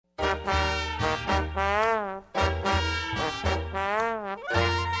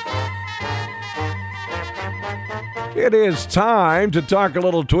It is time to talk a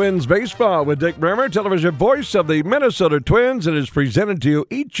little Twins baseball with Dick Bremer, television voice of the Minnesota Twins. It is presented to you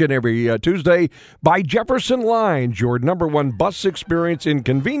each and every Tuesday by Jefferson Lines, your number one bus experience in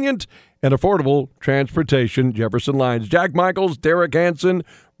convenient and affordable transportation. Jefferson Lines. Jack Michaels, Derek Hansen,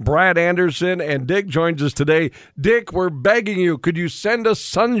 Brad Anderson, and Dick joins us today. Dick, we're begging you, could you send us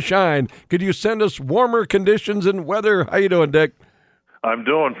sunshine? Could you send us warmer conditions and weather? How you doing, Dick? I'm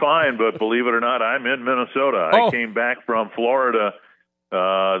doing fine, but believe it or not, I'm in Minnesota. Oh. I came back from Florida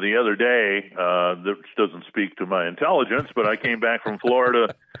the other day. This doesn't speak to my intelligence, but I came back from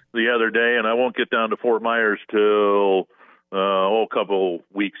Florida the other day, and I won't get down to Fort Myers till a couple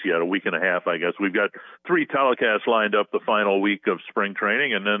weeks yet, a week and a half, I guess. We've got 3 telecasts lined up the final week of spring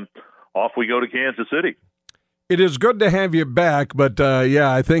training, and then off we go to Kansas City. It is good to have you back, but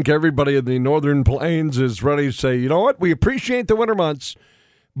I think everybody in the Northern Plains is ready to say, you know what, we appreciate the winter months,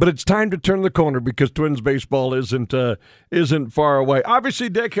 but it's time to turn the corner because Twins baseball isn't far away. Obviously,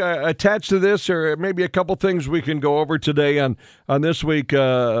 Dick, attached to this, or maybe a couple things we can go over today on this week,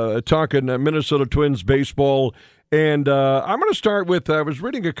 talking Minnesota Twins baseball. And I'm going to start with, I was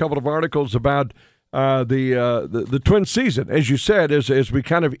reading a couple of articles about the Twins season, as you said, as we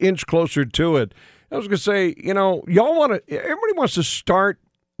kind of inch closer to it. I was going to say, everybody wants to start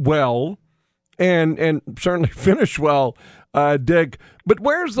well and certainly finish well, Dick. But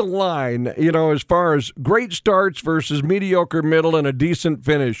where's the line, as far as great starts versus mediocre middle and a decent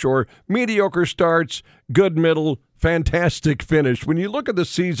finish, or mediocre starts, good middle, fantastic finish? When you look at the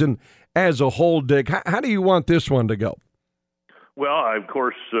season as a whole, Dick, how do you want this one to go? Well, of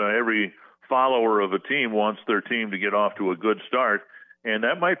course, every follower of a team wants their team to get off to a good start. And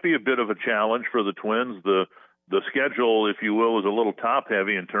that might be a bit of a challenge for the Twins. The schedule, if you will, is a little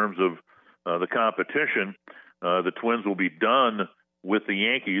top-heavy in terms of the competition. The Twins will be done with the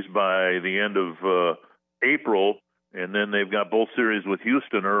Yankees by the end of April, and then they've got both series with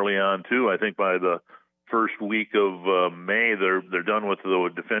Houston early on, too. I think by the first week of May, they're done with the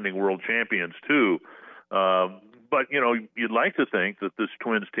defending world champions, too. But, you'd like to think that this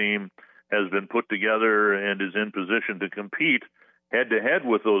Twins team has been put together and is in position to compete head-to-head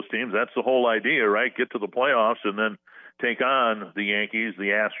with those teams. That's the whole idea, right? Get to the playoffs and then take on the Yankees,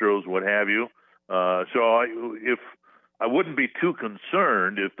 the Astros, what have you. I wouldn't be too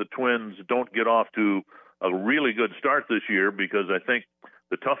concerned if the Twins don't get off to a really good start this year, because I think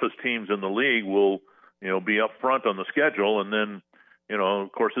the toughest teams in the league will, be up front on the schedule. And then,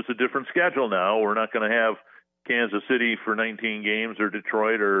 of course, it's a different schedule now. We're not going to have Kansas City for 19 games or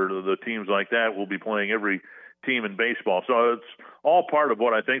Detroit or the teams like that. We'll be playing every team in baseball. So it's all part of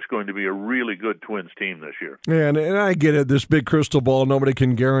what I think is going to be a really good Twins team this year. Yeah, and I get it, this big crystal ball, nobody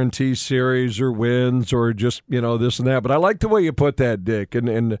can guarantee series or wins or just, this and that. But I like the way you put that, Dick.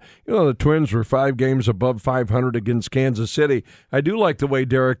 And the Twins were 5 games above 500 against Kansas City. I do like the way,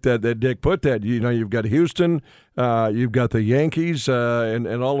 Derek, that Dick put that. You've got Houston, you've got the Yankees, and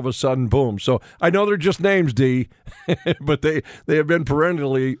all of a sudden, boom. So I know they're just names, D, but they have been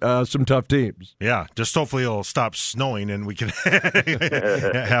perennially some tough teams. Yeah, just hopefully it'll stop snowing and we can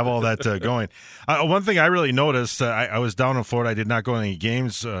have all that going. One thing I really noticed, I was down in Florida. I did not go to any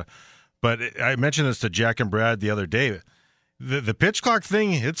games, but I mentioned this to Jack and Brad the other day. The pitch clock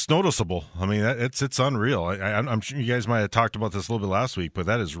thing, it's noticeable. I mean, it's unreal. I'm sure you guys might have talked about this a little bit last week, but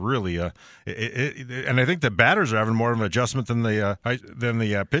that is really and I think the batters are having more of an adjustment than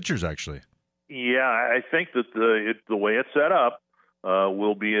the pitchers actually. Yeah, I think that the way it's set up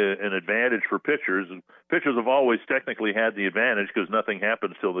will be an advantage for pitchers. Pitchers have always technically had the advantage because nothing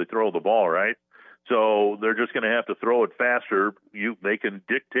happens till they throw the ball, right? So they're just going to have to throw it faster. They can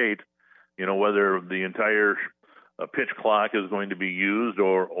dictate, whether the entire pitch clock is going to be used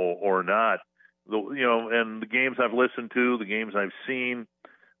or not. And the games I've listened to, the games I've seen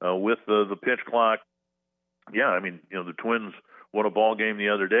with the pitch clock, the Twins won a ball game the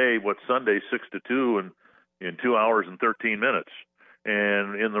other day, Sunday, 6-2 in 2 hours and 13 minutes.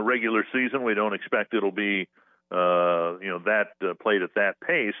 And in the regular season, we don't expect it'll be, that played at that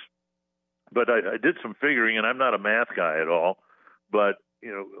pace. But I did some figuring, and I'm not a math guy at all. But,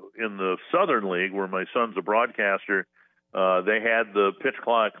 in the Southern League, where my son's a broadcaster, they had the pitch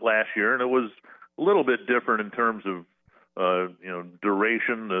clock last year, and it was a little bit different in terms of,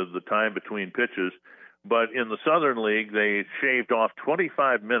 duration, the time between pitches. But in the Southern League, they shaved off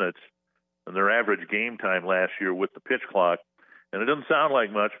 25 minutes in their average game time last year with the pitch clock. And it doesn't sound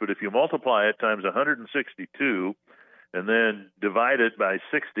like much, but if you multiply it times 162 and then divide it by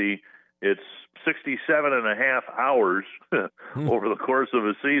 60, it's 67 and a half hours over the course of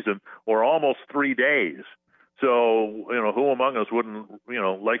a season, or almost 3 days. So, who among us wouldn't,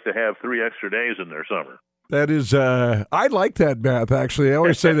 like to have 3 extra days in their summer? That is, I like that math, actually. I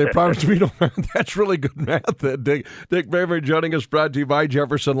always say they promised me no math. That's really good math. Dick Baver joining us, brought to you by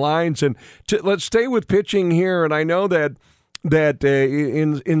Jefferson Lines. And let's stay with pitching here. And I know that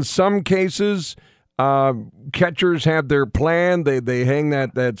in some cases, catchers have their plan. They hang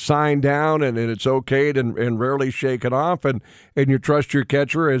that sign down, and it's okayed and rarely shaken off. And you trust your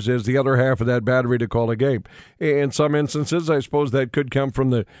catcher as the other half of that battery to call a game. In some instances, I suppose that could come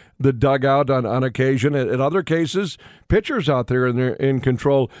from the dugout on occasion. In other cases, pitchers out there and they're in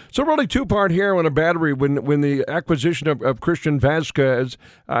control. So really two-part here on a battery when the acquisition of Christian Vasquez.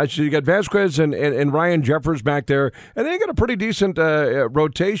 So you got Vasquez and Ryan Jeffers back there, and they got a pretty decent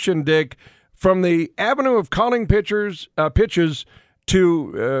rotation, Dick, from the avenue of calling pitches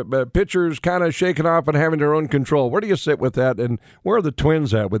to pitchers kind of shaking off and having their own control. Where do you sit with that, and where are the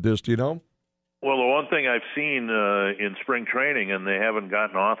Twins at with this, do you know? Well, the one thing I've seen in spring training, and they haven't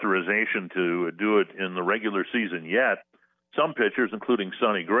gotten authorization to do it in the regular season yet, some pitchers, including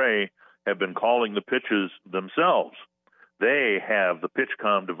Sonny Gray, have been calling the pitches themselves. They have the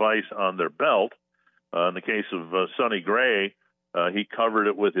PitchCom device on their belt. In the case of Sonny Gray, he covered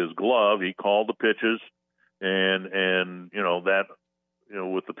it with his glove. He called the pitches, and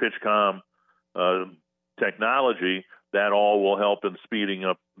with the PitchCom technology, that all will help in speeding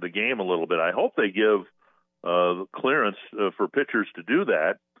up the game a little bit. I hope they give clearance for pitchers to do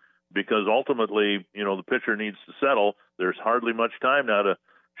that, because ultimately, the pitcher needs to settle. There's hardly much time now to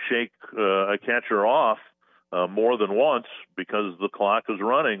shake a catcher off more than once because the clock is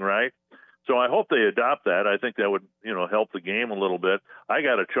running, right? So I hope they adopt that. I think that would, help the game a little bit. I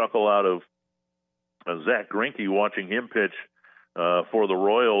got a chuckle out of Zach Greinke watching him pitch for the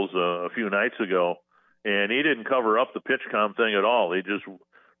Royals a few nights ago, and he didn't cover up the PitchCom thing at all. He just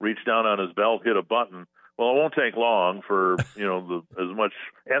reached down on his belt, hit a button. Well, it won't take long for, as much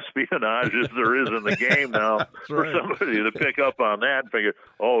espionage as there is in the game now for somebody to pick up on that and figure,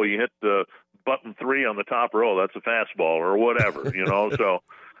 oh, you hit the button 3 on the top row, that's a fastball or whatever, So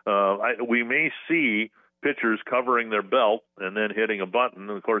we may see pitchers covering their belt and then hitting a button.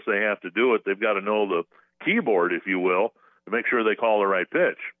 And of course, they have to do it. They've got to know the keyboard, if you will, to make sure they call the right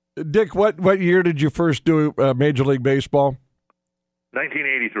pitch. Dick, what year did you first do Major League Baseball?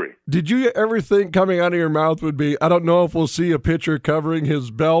 1983. Did you ever think coming out of your mouth would be, I don't know if we'll see a pitcher covering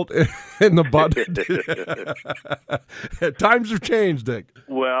his belt in the button? Times have changed, Dick.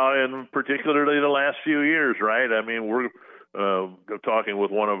 Well, and particularly the last few years, right? I mean, we're talking with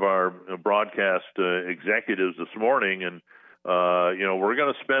one of our broadcast executives this morning, and we're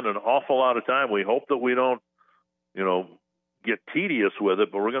going to spend an awful lot of time. We hope that we don't, get tedious with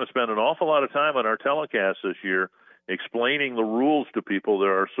it, but we're going to spend an awful lot of time on our telecast this year explaining the rules to people.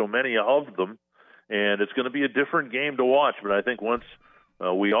 There are so many of them, and it's going to be a different game to watch. But I think once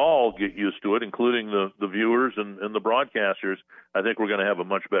we all get used to it, including the viewers and the broadcasters, I think we're going to have a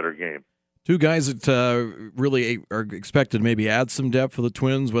much better game. Two guys that really are expected to maybe add some depth for the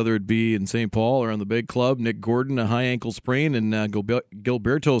Twins, whether it be in St. Paul or on the big club. Nick Gordon, a high ankle sprain, and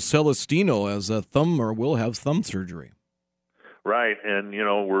Gilberto Celestino will have thumb surgery. Right, and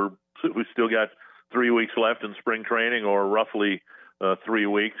we still got 3 weeks left in spring training, or roughly 3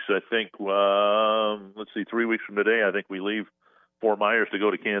 weeks. I think 3 weeks from today, I think we leave Fort Myers to go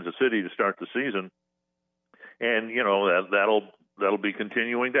to Kansas City to start the season, and that'll be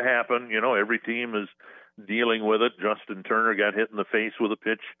continuing to happen. Every team is dealing with it. Justin Turner got hit in the face with a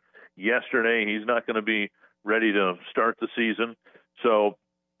pitch yesterday. He's not going to be ready to start the season, so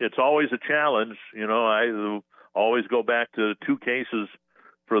it's always a challenge. I always go back to 2 cases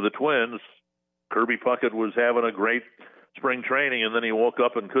for the Twins. Kirby Puckett was having a great spring training, and then he woke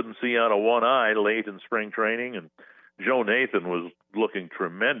up and couldn't see out of one eye late in spring training. And Joe Nathan was looking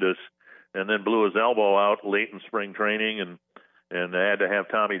tremendous, and then blew his elbow out late in spring training, and had to have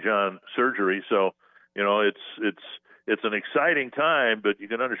Tommy John surgery. So, it's an exciting time, but you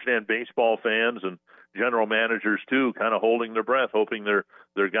can understand baseball fans and general managers too, kind of holding their breath, hoping their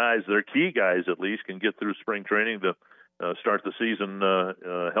key guys at least, can get through spring training to start the season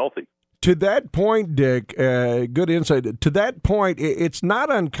healthy. To that point, Dick, good insight. To that point, it's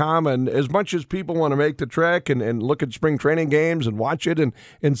not uncommon, as much as people want to make the trek and look at spring training games and watch it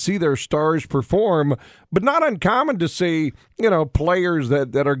and see their stars perform, but not uncommon to see, players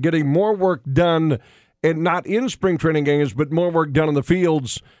that are getting more work done, and not in spring training games, but more work done in the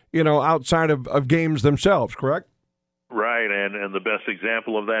fields, outside of games themselves, correct? Right, and the best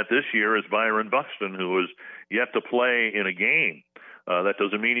example of that this year is Byron Buxton, who is yet to play in a game. That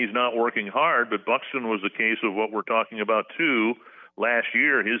doesn't mean he's not working hard, but Buxton was a case of what we're talking about too. Last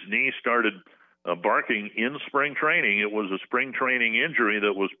year, his knee started barking in spring training. It was a spring training injury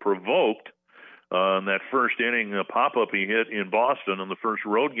that was provoked in that first inning pop-up he hit in Boston in the first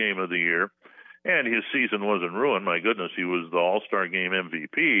road game of the year. And his season wasn't ruined. My goodness, he was the All-Star Game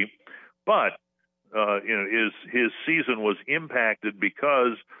MVP. But his season was impacted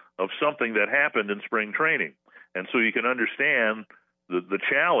because of something that happened in spring training. And so you can understand the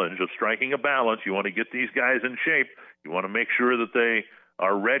challenge of striking a balance. You want to get these guys in shape. You want to make sure that they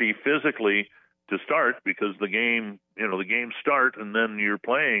are ready physically to start, because the games start, and then you're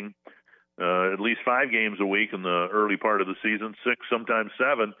playing at least 5 games a week in the early part of the season, 6, sometimes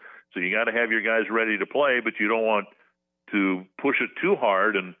 7. So you got to have your guys ready to play, but you don't want to push it too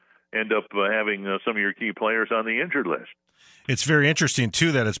hard and end up having some of your key players on the injured list. It's very interesting,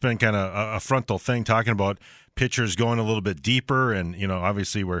 too, that it's been kind of a frontal thing, talking about pitchers going a little bit deeper. And,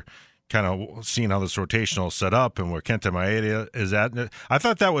 obviously we're kind of seeing how this rotational is set up and where Kenta Maeda is at. I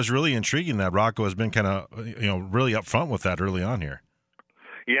thought that was really intriguing that Rocco has been kind of, really upfront with that early on here.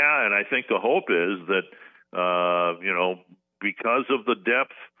 Yeah, and I think the hope is that, because of the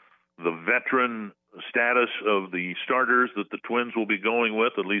depth, the veteran status of the starters that the Twins will be going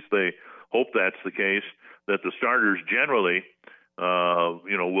with, at least they hope that's the case, that the starters generally,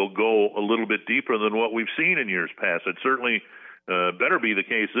 will go a little bit deeper than what we've seen in years past. It certainly better be the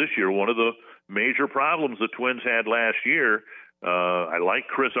case this year. One of the major problems the Twins had last year, I like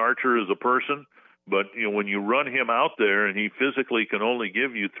Chris Archer as a person, but when you run him out there and he physically can only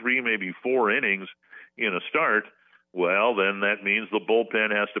give you 3, maybe 4 innings in a start, well, then that means the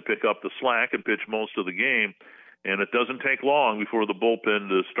bullpen has to pick up the slack and pitch most of the game, and it doesn't take long before the bullpen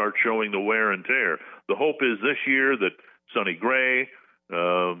to start showing the wear and tear. The hope is this year that Sonny Gray,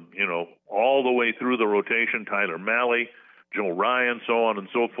 all the way through the rotation, Tyler Mahle, Joe Ryan, so on and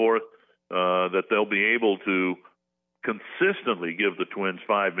so forth, that they'll be able to consistently give the Twins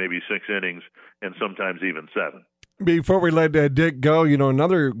 5, maybe 6 innings, and sometimes even 7. Before we let Dick go,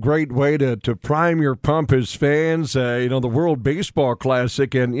 another great way to prime your pump as fans, the World Baseball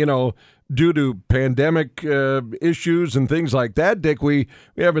Classic, and, due to pandemic issues and things like that, Dick, we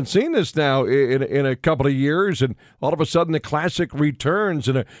haven't seen this now in a couple of years, and all of a sudden the Classic returns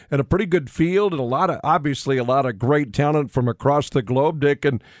in a pretty good field, and obviously a lot of great talent from across the globe, Dick.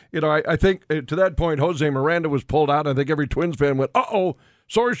 And, I think to that point, Jose Miranda was pulled out. I think every Twins fan went, uh-oh,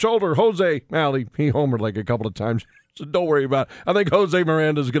 sore shoulder, Jose. Well, he homered like a couple of times, so don't worry about it. I think Jose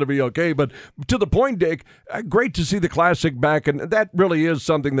Miranda is going to be okay. But to the point, Dick, great to see the Classic back, and that really is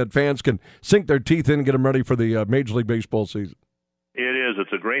something that fans can sink their teeth in and get them ready for the Major League Baseball season. It is.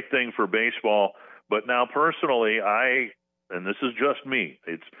 It's a great thing for baseball. But now, personally, and this is just me,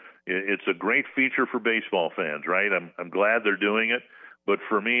 it's a great feature for baseball fans, right? I'm glad they're doing it. But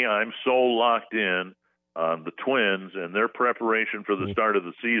for me, I'm so locked in on the Twins and their preparation for the start of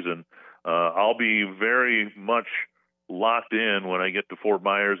the season. I'll be very much locked in when I get to Fort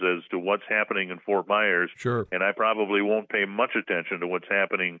Myers as to what's happening in Fort Myers. Sure. And I probably won't pay much attention to what's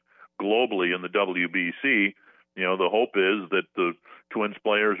happening globally in the WBC. The hope is that the Twins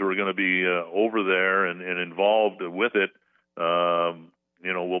players who are going to be over there and involved with it,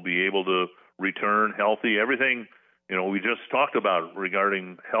 will be able to return healthy. Everything, we just talked about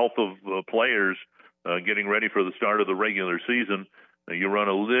regarding health of players getting ready for the start of the regular season. You run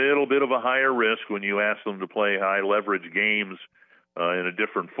a little bit of a higher risk when you ask them to play high-leverage games in a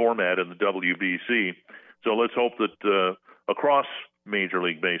different format in the WBC. So let's hope that across Major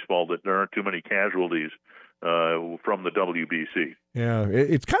League Baseball that there aren't too many casualties from the WBC. Yeah,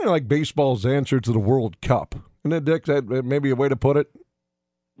 it's kind of like baseball's answer to the World Cup. Isn't it, Dick? That maybe a way to put it?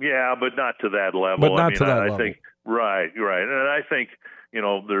 Yeah, but not to that level. But not to that level. I think, right. And I think,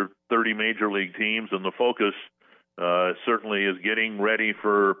 there are 30 Major League teams, and the focus certainly is getting ready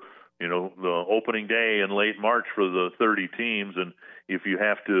for, the opening day in late March for the 30 teams. And if you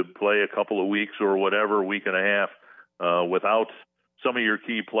have to play a couple of weeks or whatever, week and a half, without some of your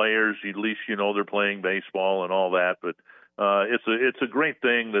key players, at least they're playing baseball and all that. But it's a great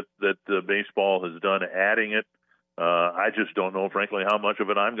thing that baseball has done, adding it. I just don't know, frankly, how much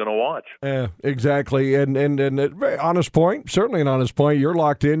of it I'm going to watch. Yeah, exactly. And a very honest point, certainly an honest point. You're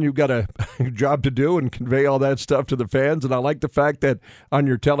locked in. You've got a job to do and convey all that stuff to the fans. And I like the fact that on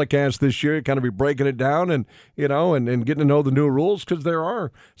your telecast this year, you kind of be breaking it down and, and getting to know the new rules, because there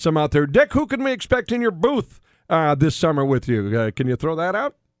are some out there. Dick, who can we expect in your booth this summer with you? Can you throw that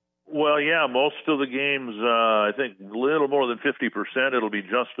out? Well, yeah, most of the games, I think a little more than 50%, it'll be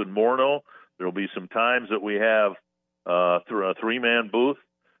Justin Morneau. There'll be some times that we have through a 3-man booth.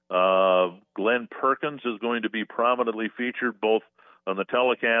 Glenn Perkins is going to be prominently featured both on the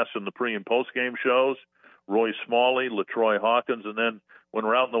telecast and the pre- and post-game shows. Roy Smalley, LaTroy Hawkins, and then when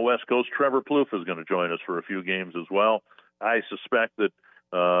we're out on the West Coast, Trevor Plouffe is going to join us for a few games as well. I suspect that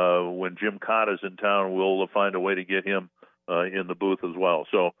when Jim Cotta's in town, we'll find a way to get him in the booth as well.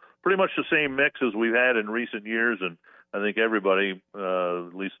 So pretty much the same mix as we've had in recent years, and I think everybody,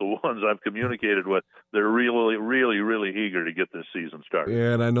 at least the ones I've communicated with, they're really, really, really eager to get this season started.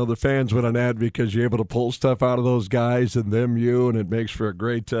 Yeah, and I know the fans went on ad because you're able to pull stuff out of those guys and them, and it makes for a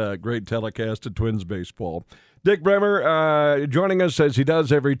great telecast of Twins baseball. Dick Bremer joining us as he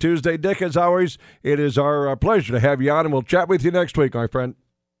does every Tuesday. Dick, as always, it is our pleasure to have you on, and we'll chat with you next week, my friend.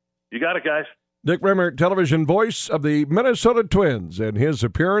 You got it, guys. Dick Bremer, television voice of the Minnesota Twins, and his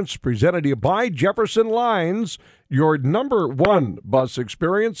appearance presented to you by Jefferson Lines, your number one bus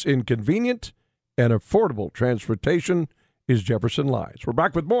experience in convenient and affordable transportation is Jefferson Lines. We're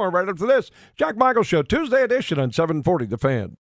back with more right after this. Jack Michael Show, Tuesday edition on 740 The Fan.